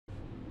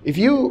If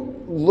you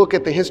look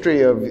at the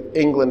history of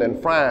England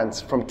and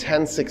France from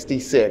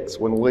 1066,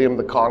 when William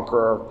the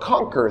Conqueror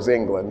conquers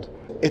England,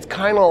 it's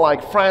kind of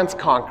like France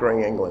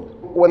conquering England.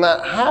 When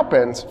that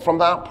happens, from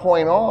that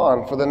point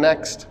on, for the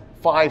next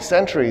 5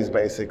 centuries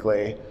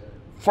basically,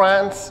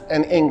 France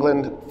and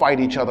England fight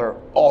each other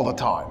all the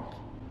time.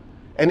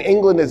 And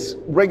England is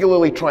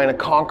regularly trying to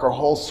conquer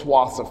whole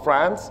swaths of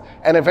France,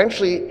 and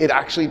eventually it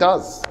actually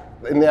does.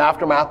 In the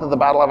aftermath of the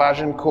Battle of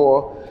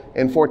Agincourt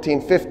in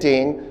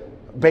 1415,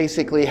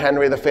 basically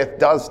Henry V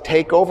does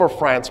take over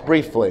France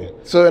briefly.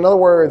 So in other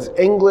words,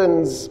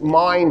 England's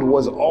mind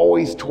was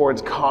always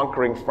towards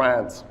conquering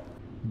France.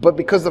 But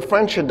because the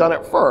French had done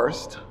it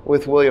first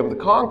with William the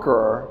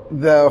Conqueror,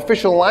 the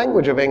official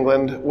language of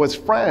England was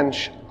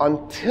French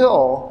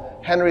until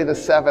Henry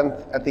VII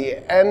at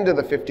the end of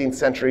the 15th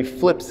century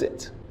flips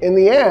it. In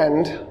the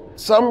end,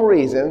 some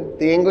reason,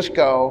 the English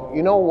go,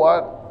 you know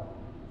what?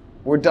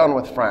 We're done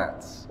with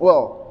France.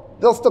 Well,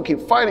 they'll still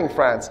keep fighting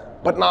France,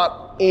 but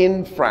not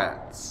in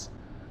France.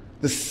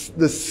 The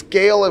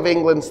scale of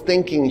England's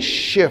thinking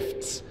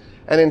shifts.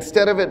 And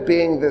instead of it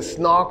being this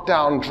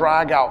knockdown,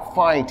 drag-out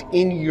fight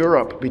in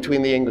Europe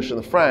between the English and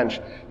the French,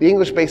 the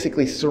English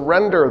basically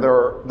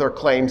surrender their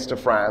claims to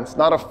France.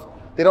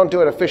 They don't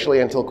do it officially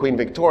until Queen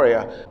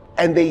Victoria.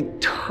 And they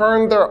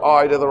turn their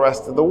eye to the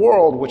rest of the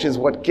world, which is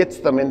what gets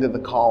them into the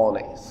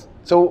colonies.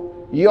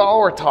 So you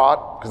all were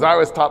taught, because I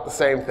was taught the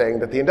same thing,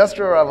 that the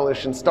Industrial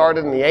Revolution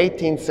started in the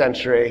 18th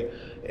century,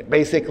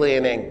 basically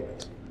in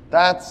England.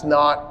 That's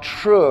not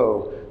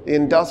true. The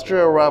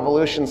Industrial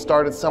Revolution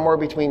started somewhere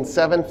between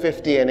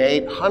 750 and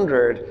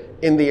 800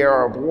 in the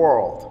Arab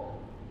world.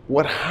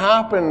 What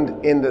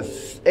happened in the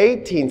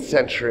 18th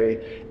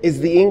century is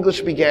the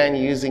English began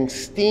using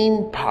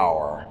steam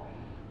power.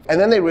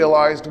 And then they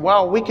realized,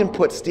 wow, we can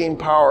put steam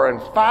power in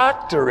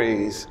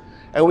factories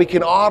and we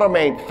can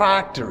automate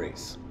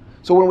factories.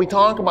 So when we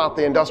talk about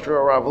the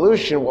Industrial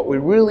Revolution, what we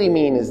really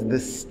mean is the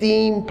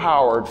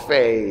steam-powered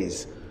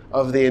phase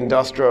of the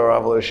Industrial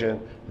Revolution.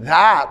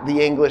 That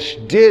the English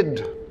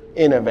did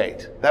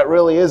innovate. That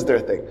really is their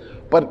thing.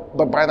 But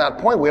by that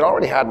point, we'd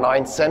already had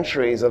 9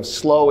 centuries of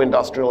slow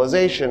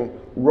industrialization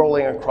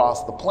rolling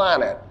across the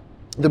planet.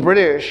 The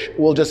British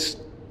will just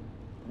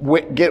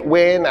get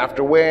win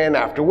after win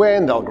after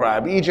win. They'll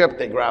grab Egypt,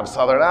 they grab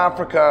Southern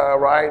Africa,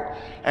 right?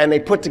 And they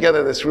put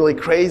together this really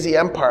crazy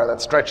empire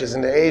that stretches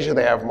into Asia.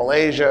 They have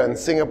Malaysia and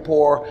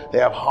Singapore, they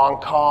have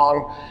Hong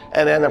Kong,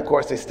 and then of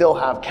course they still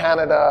have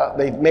Canada.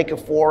 They make a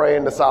foray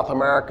into South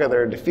America,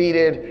 they're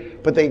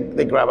defeated, but they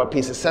grab a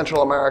piece of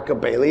Central America,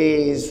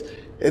 Belize.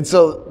 And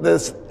so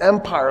this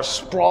empire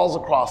sprawls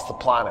across the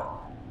planet.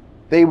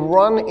 They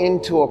run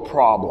into a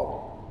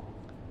problem.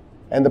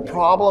 And the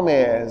problem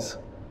is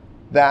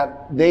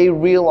that they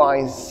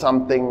realize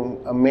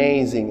something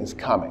amazing is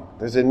coming.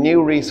 There's a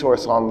new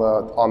resource on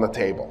the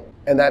table.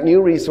 And that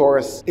new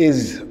resource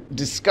is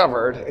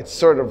discovered, it's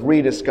sort of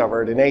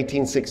rediscovered in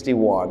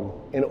 1861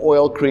 in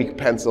Oil Creek,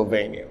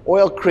 Pennsylvania.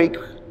 Oil Creek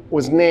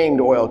was named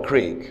Oil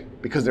Creek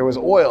because there was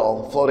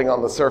oil floating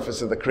on the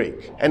surface of the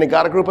creek. And it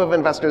got a group of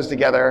investors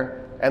together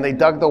and they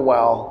dug the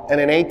well, and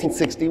in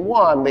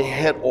 1861 they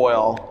hit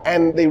oil,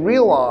 and they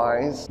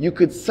realized you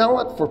could sell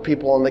it for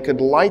people and they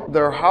could light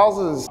their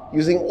houses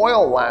using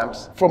oil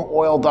lamps from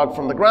oil dug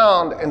from the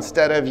ground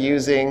instead of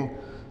using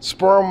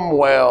sperm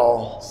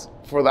whales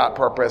for that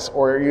purpose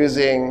or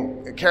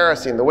using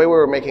kerosene. The way we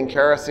were making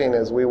kerosene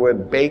is we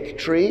would bake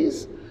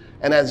trees,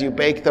 and as you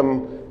bake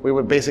them, we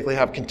would basically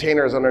have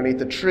containers underneath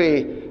the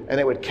tree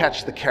and it would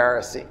catch the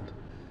kerosene.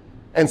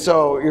 And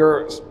so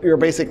you're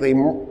basically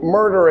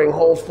murdering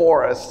whole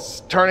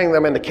forests, turning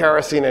them into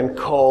kerosene and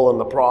coal in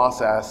the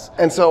process.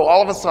 And so all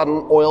of a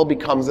sudden, oil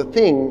becomes a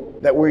thing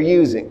that we're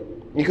using.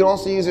 You can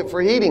also use it for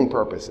heating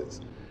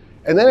purposes.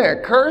 And then it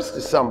occurs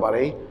to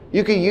somebody,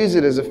 you could use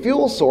it as a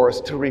fuel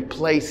source to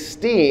replace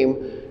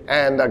steam.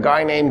 And a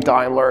guy named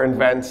Daimler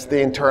invents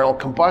the internal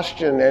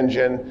combustion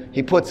engine.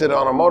 He puts it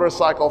on a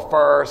motorcycle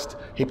first,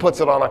 he puts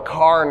it on a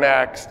car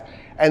next,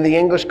 and the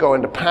English go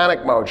into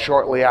panic mode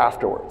shortly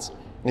afterwards.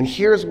 And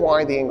here's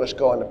why the English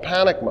go into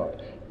panic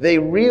mode. They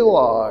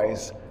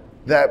realize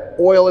that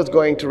oil is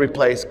going to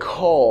replace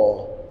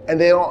coal, and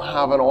they don't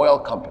have an oil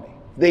company.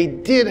 They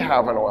did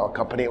have an oil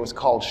company. It was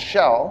called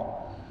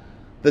Shell.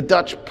 The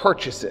Dutch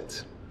purchase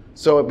it,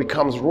 so it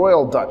becomes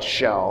Royal Dutch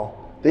Shell.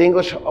 The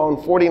English own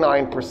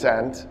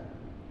 49%,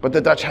 but the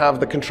Dutch have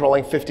the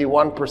controlling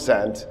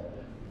 51%.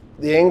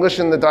 The English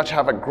and the Dutch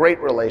have a great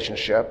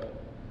relationship.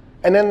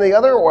 And then the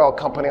other oil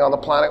company on the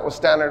planet was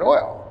Standard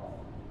Oil.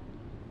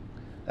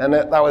 And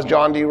that was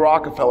John D.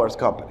 Rockefeller's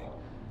company.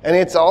 And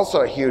it's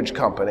also a huge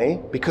company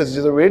because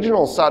the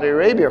original Saudi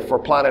Arabia for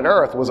planet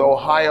Earth was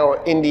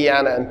Ohio,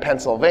 Indiana, and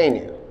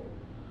Pennsylvania.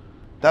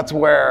 That's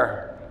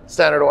where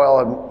Standard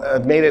Oil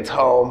had made its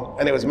home,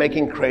 and it was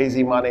making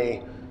crazy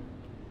money.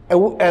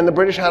 And the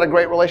British had a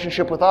great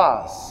relationship with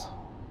us.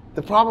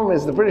 The problem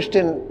is the British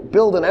didn't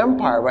build an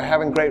empire by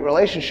having great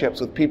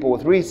relationships with people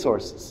with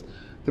resources.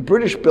 The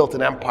British built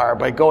an empire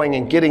by going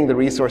and getting the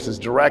resources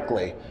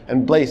directly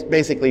and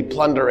basically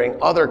plundering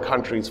other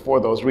countries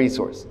for those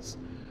resources.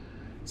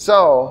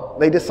 So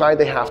they decide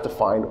they have to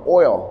find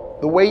oil.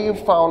 The way you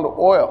found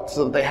oil,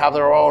 so that they have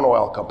their own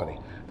oil company.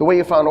 The way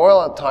you found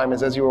oil at the time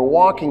is as you were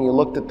walking, you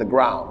looked at the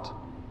ground.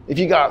 If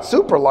you got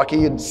super lucky,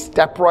 you'd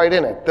step right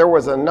in it. There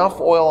was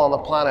enough oil on the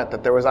planet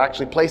that there was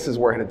actually places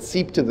where it had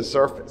seeped to the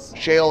surface.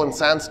 Shale and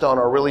sandstone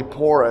are really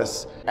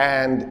porous,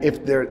 and if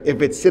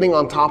it's sitting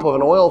on top of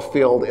an oil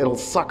field, it'll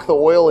suck the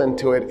oil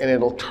into it and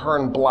it'll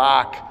turn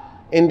black,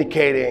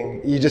 indicating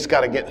you just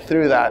got to get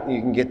through that and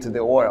you can get to the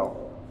oil.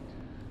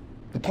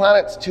 The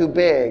planet's too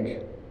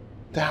big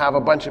to have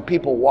a bunch of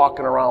people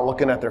walking around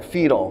looking at their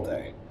feet all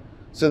day.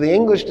 So the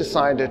English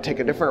decided to take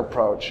a different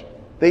approach.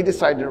 They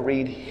decided to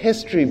read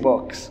history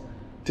books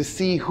to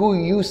see who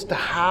used to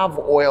have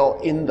oil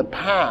in the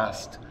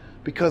past,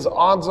 because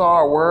odds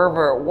are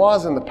wherever it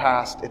was in the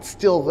past, it's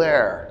still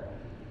there.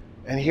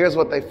 And here's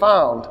what they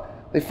found.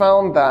 They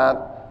found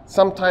that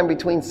sometime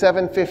between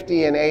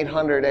 750 and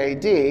 800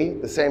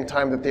 AD, the same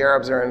time that the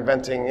Arabs are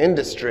inventing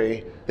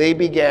industry, they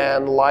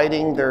began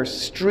lighting their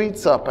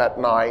streets up at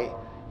night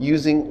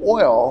using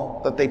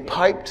oil that they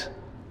piped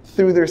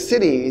through their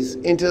cities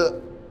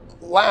into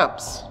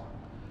lamps.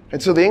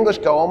 And so the English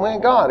go, oh my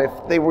God, if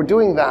they were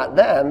doing that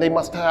then, they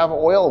must have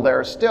oil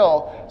there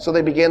still. So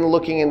they begin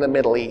looking in the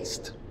Middle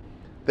East.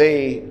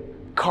 They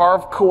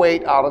carve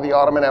Kuwait out of the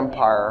Ottoman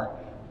Empire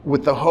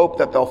with the hope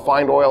that they'll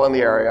find oil in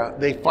the area.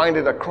 They find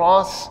it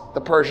across the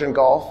Persian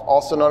Gulf,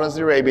 also known as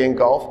the Arabian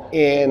Gulf,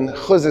 in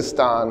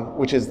Khuzestan,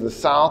 which is the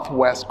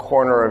southwest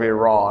corner of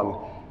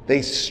Iran.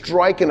 They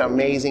strike an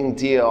amazing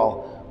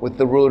deal with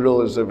the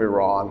rulers of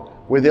Iran,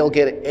 where they'll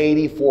get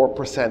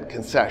 84%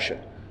 concession.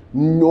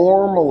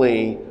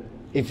 Normally,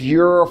 if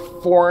you're a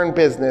foreign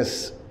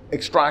business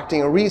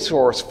extracting a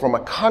resource from a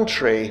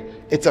country,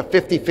 it's a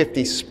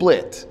 50-50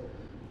 split.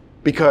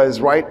 Because,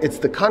 right, it's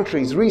the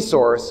country's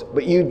resource,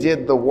 but you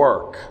did the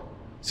work.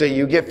 So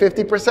you get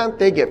 50%,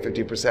 they get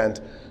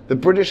 50%. The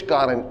British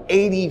got an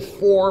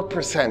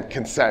 84%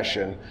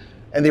 concession,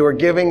 and they were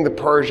giving the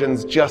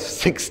Persians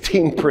just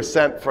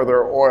 16% for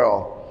their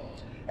oil.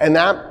 And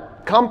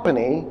that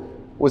company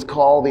was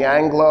called the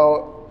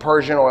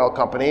Anglo-Persian Oil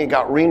Company. It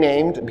got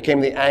renamed, it became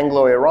the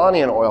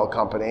Anglo-Iranian Oil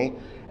Company,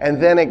 and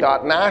then it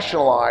got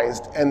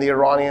nationalized, and the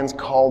Iranians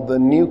called the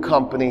new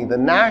company the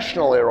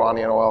National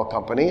Iranian Oil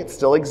Company. It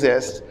still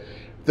exists.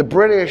 The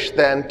British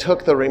then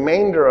took the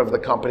remainder of the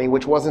company,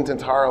 which wasn't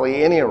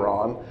entirely in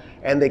Iran,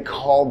 and they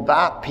called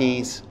that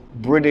piece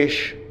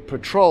British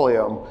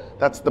Petroleum.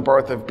 That's the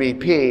birth of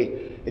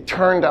BP. It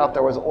turned out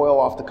there was oil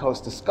off the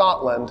coast of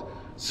Scotland,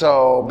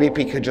 so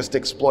BP could just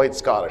exploit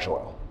Scottish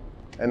oil.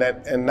 And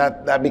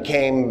that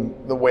became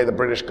the way the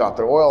British got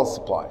their oil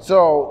supply.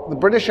 So the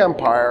British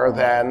Empire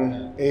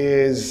then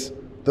is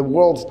the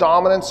world's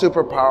dominant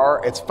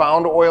superpower. It's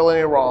found oil in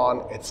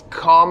Iran. It's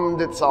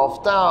calmed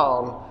itself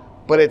down,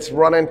 but it's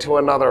run into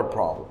another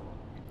problem.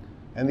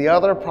 And the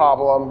other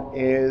problem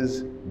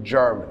is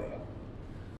Germany.